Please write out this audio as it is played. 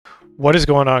What is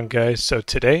going on, guys? So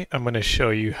today I'm going to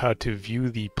show you how to view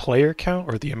the player count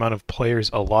or the amount of players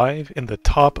alive in the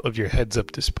top of your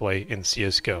heads-up display in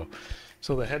CSGO.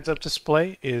 So the heads-up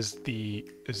display is the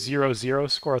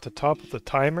 0-0 score at the top of the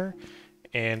timer,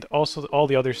 and also all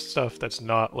the other stuff that's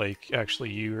not like actually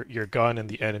your gun and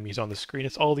the enemies on the screen.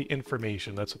 It's all the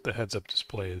information. That's what the heads-up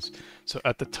display is. So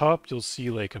at the top you'll see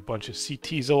like a bunch of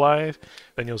CTs alive,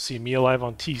 then you'll see me alive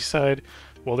on T side.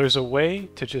 Well, there's a way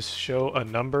to just show a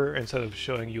number instead of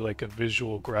showing you like a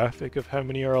visual graphic of how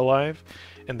many are alive.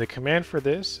 And the command for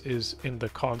this is in the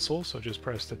console, so just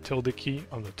press the tilde key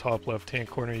on the top left-hand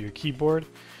corner of your keyboard.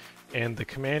 And the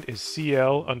command is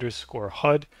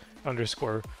CL_HUD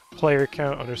underscore player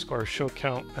count underscore show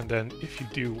count, and then if you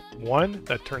do 1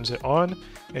 that turns it on,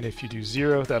 and if you do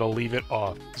 0 that'll leave it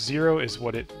off. 0 is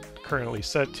what it currently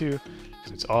set to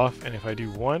because it's off, and if I do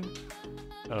 1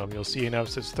 you'll see now it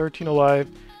says 13 alive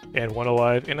and 1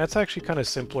 alive, and that's actually kind of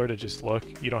simpler to just look.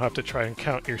 You don't have to try and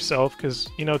count yourself because,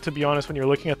 you know, to be honest, when you're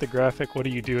looking at the graphic, what are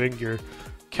you doing? You're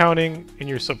counting in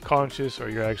your subconscious, or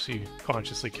you're actually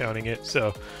consciously counting it.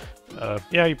 So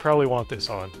yeah, you probably want this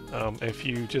on. If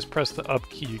you just press the up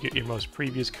key, you get your most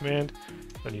previous command,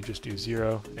 then you just do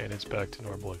 0 and it's back to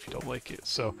normal if you don't like it.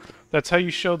 So that's how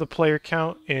you show the player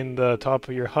count in the top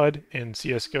of your HUD in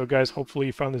CSGO, guys. Hopefully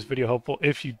you found this video helpful.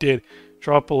 If you did,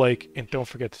 drop a like and don't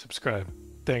forget to subscribe.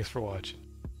 Thanks for watching.